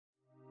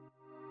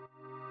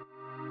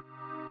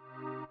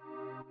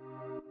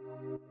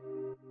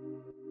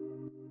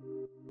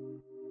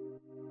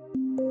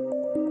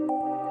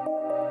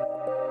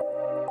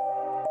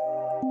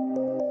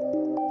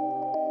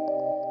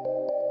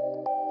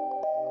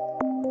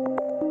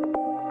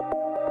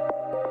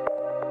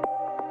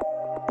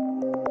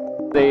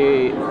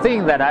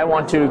thing that I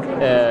want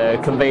to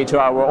convey to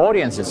our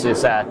audiences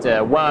is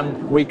that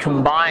when we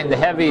combine the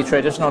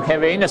traditional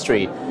heavy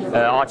industry,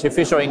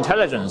 artificial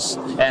intelligence,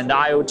 and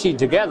IoT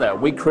together,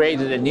 we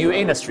created a new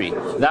industry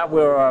that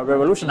will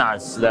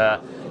revolutionize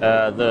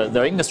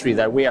the industry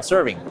that we are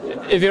serving.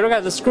 If you look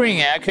at the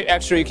screen,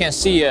 actually you can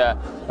see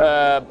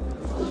the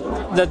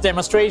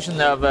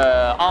demonstration of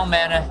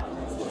unmanned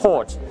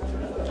port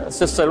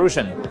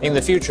solution in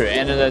the future,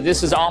 and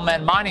this is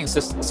unmanned mining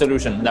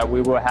solution that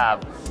we will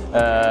have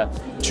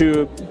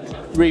to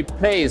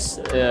replace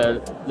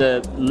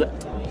the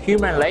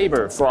human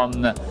labor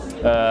from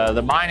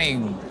the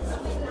mining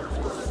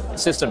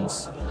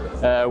systems,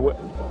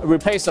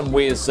 replace them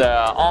with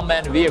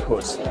unmanned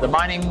vehicles, the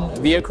mining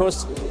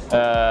vehicles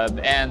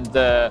and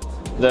the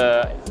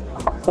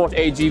port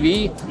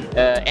AGV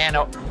and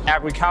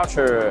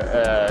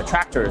agriculture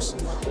tractors.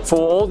 For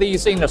all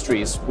these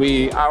industries,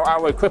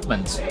 our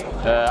equipment,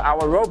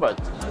 our robot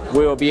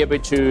will be able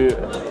to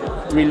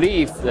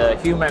relieve the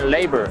human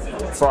labor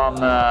from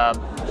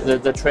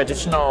the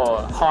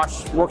traditional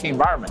harsh working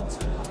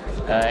environment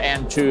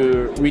and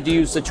to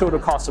reduce the total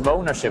cost of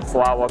ownership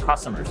for our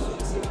customers.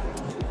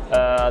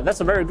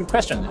 That's a very good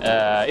question.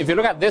 If you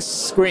look at this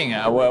screen,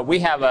 we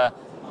have a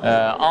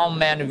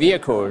unmanned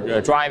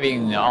vehicle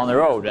driving on the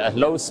road at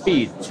low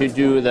speed to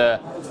do the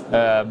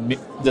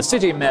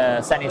city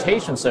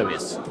sanitation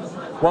service.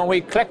 When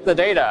we collect the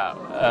data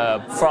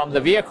from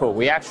the vehicle,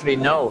 we actually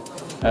know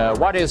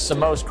what is the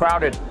most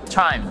crowded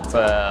time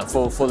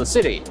for the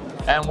city,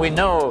 and we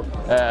know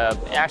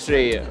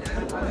actually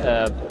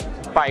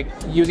by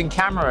using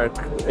camera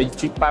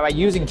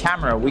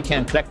we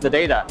can collect the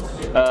data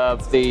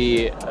of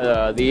the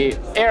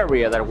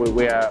area that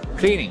we are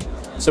cleaning.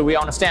 So we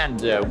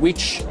understand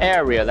which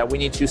area that we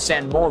need to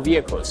send more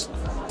vehicles.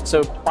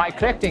 So by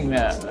collecting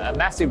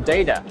massive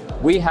data,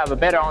 we have a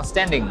better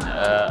understanding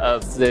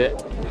of the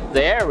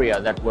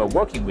area that we're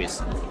working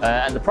with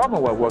and the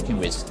problem we're working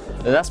with.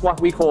 That's what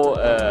we call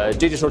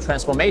digital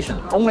transformation.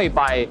 Only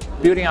by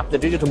building up the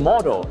digital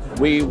model,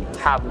 we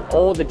have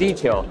all the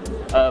detail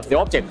of the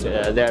object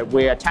that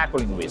we are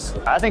tackling with.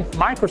 I think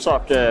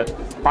Microsoft,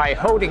 by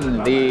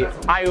holding the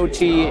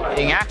IoT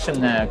in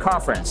Action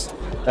conference,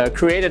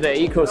 created an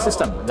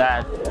ecosystem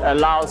that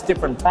allows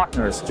different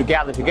partners to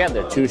gather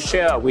together to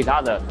share with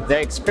others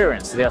their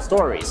experience, their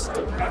stories.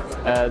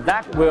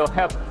 That will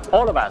help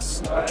all of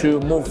us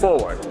to move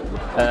forward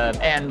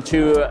and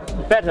to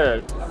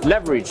better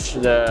leverage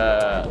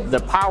the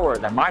power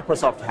that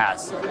Microsoft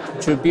has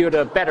to build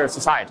a better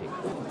society.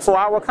 For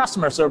our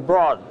customers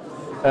abroad,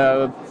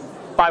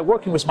 by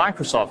working with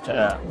Microsoft,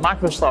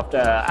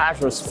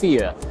 Azure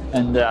Sphere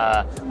and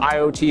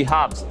IoT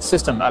Hubs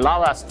system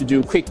allow us to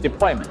do quick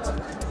deployment.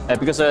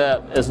 Because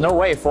there's no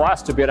way for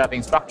us to build up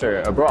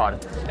infrastructure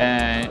abroad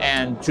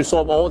and to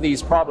solve all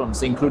these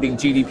problems, including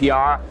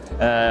GDPR,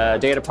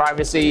 data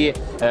privacy,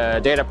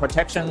 data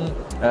protection.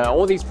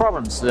 All these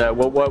problems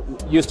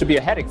used to be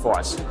a headache for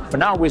us. But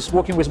now, with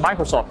working with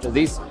Microsoft,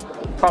 these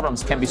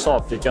problems can be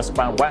solved just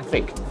by one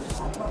click.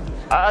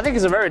 I think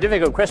it's a very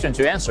difficult question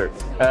to answer.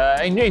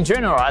 In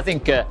general, I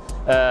think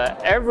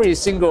every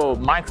single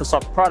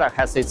Microsoft product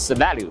has its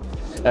value.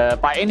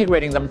 By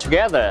integrating them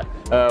together,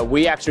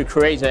 we actually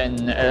create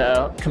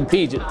a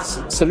complete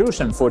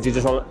solution for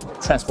digital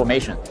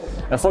transformation.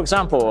 For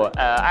example,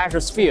 Azure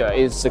Sphere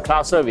is a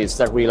cloud service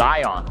that we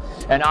rely on,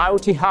 and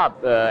IoT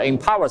Hub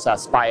empowers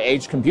us by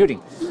edge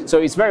computing. So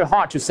it's very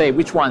hard to say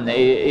which one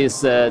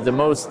is the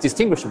most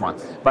distinguished one.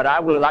 But I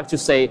would like to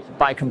say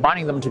by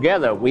combining them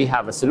together, we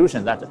have a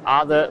solution that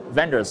other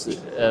vendors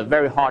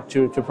very hard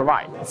to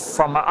provide.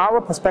 From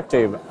our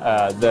perspective,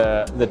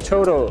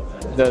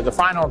 the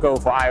final goal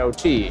for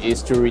IoT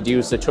is to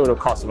reduce the total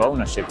cost of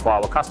ownership for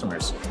our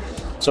customers.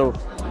 So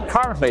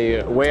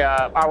currently,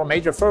 our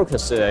major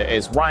focus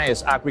is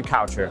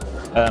agriculture,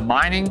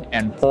 mining,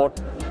 and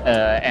port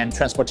and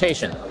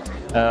transportation.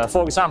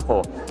 For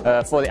example,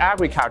 for the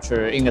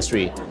agriculture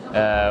industry,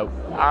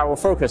 our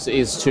focus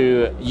is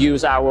to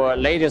use our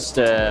latest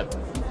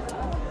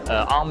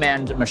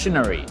unmanned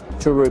machinery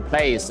to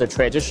replace the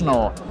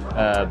traditional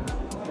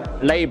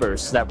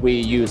labors that we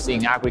use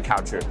in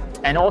agriculture,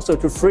 and also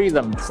to free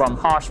them from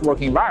harsh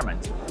working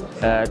environment.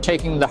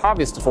 Taking the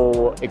harvest,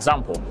 for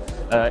example,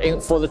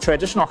 for the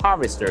traditional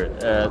harvester,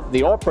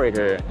 the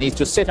operator needs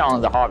to sit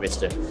on the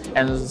harvester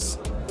and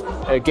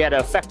get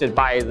affected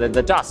by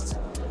the dust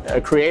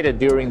created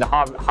during the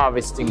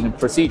harvesting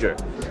procedure.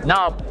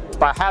 Now,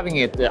 by having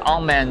it the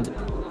unmanned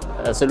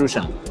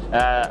solution,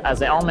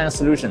 as an unmanned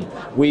solution,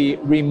 we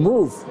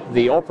remove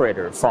the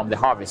operator from the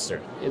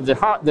harvester.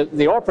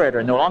 The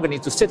operator no longer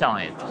needs to sit on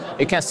it.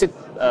 It can sit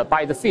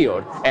by the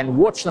field and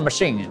watch the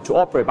machine to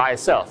operate by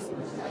itself.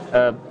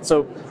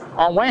 So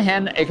on one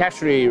hand, it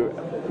actually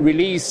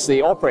releases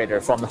the operator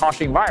from the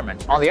harsh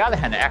environment. On the other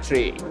hand, it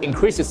actually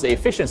increases the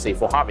efficiency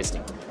for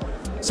harvesting.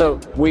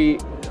 So we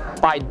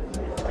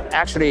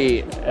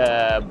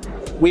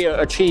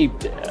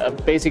achieved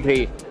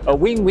basically a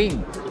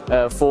win-win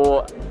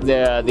for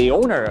the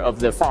owner of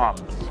the farm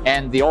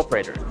and the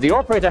operator. The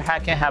operator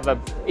can have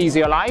an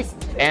easier life,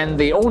 and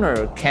the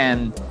owner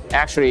can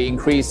actually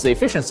increase the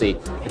efficiency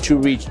to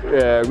reach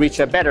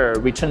a better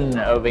return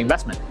of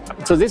investment.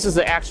 So this is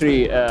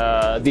actually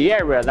the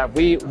area that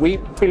we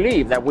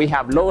believe that we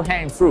have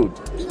low-hanging fruit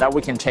that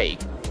we can take.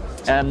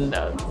 And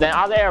then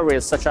other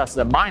areas such as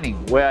the mining,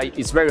 where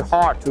it's very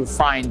hard to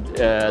find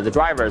the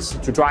drivers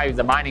to drive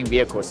the mining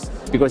vehicles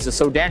because it's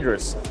so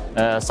dangerous.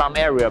 Some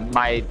area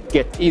might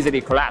get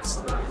easily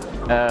collapsed.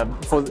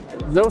 For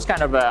those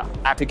kind of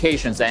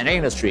applications and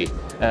industry,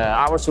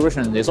 our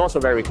solution is also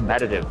very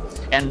competitive.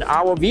 And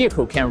our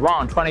vehicle can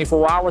run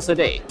 24 hours a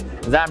day.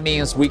 That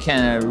means we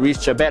can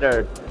reach a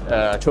better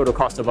total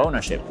cost of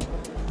ownership.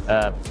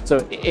 So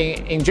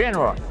in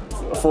general,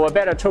 for a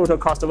better total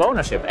cost of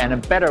ownership and a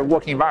better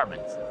working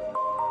environment,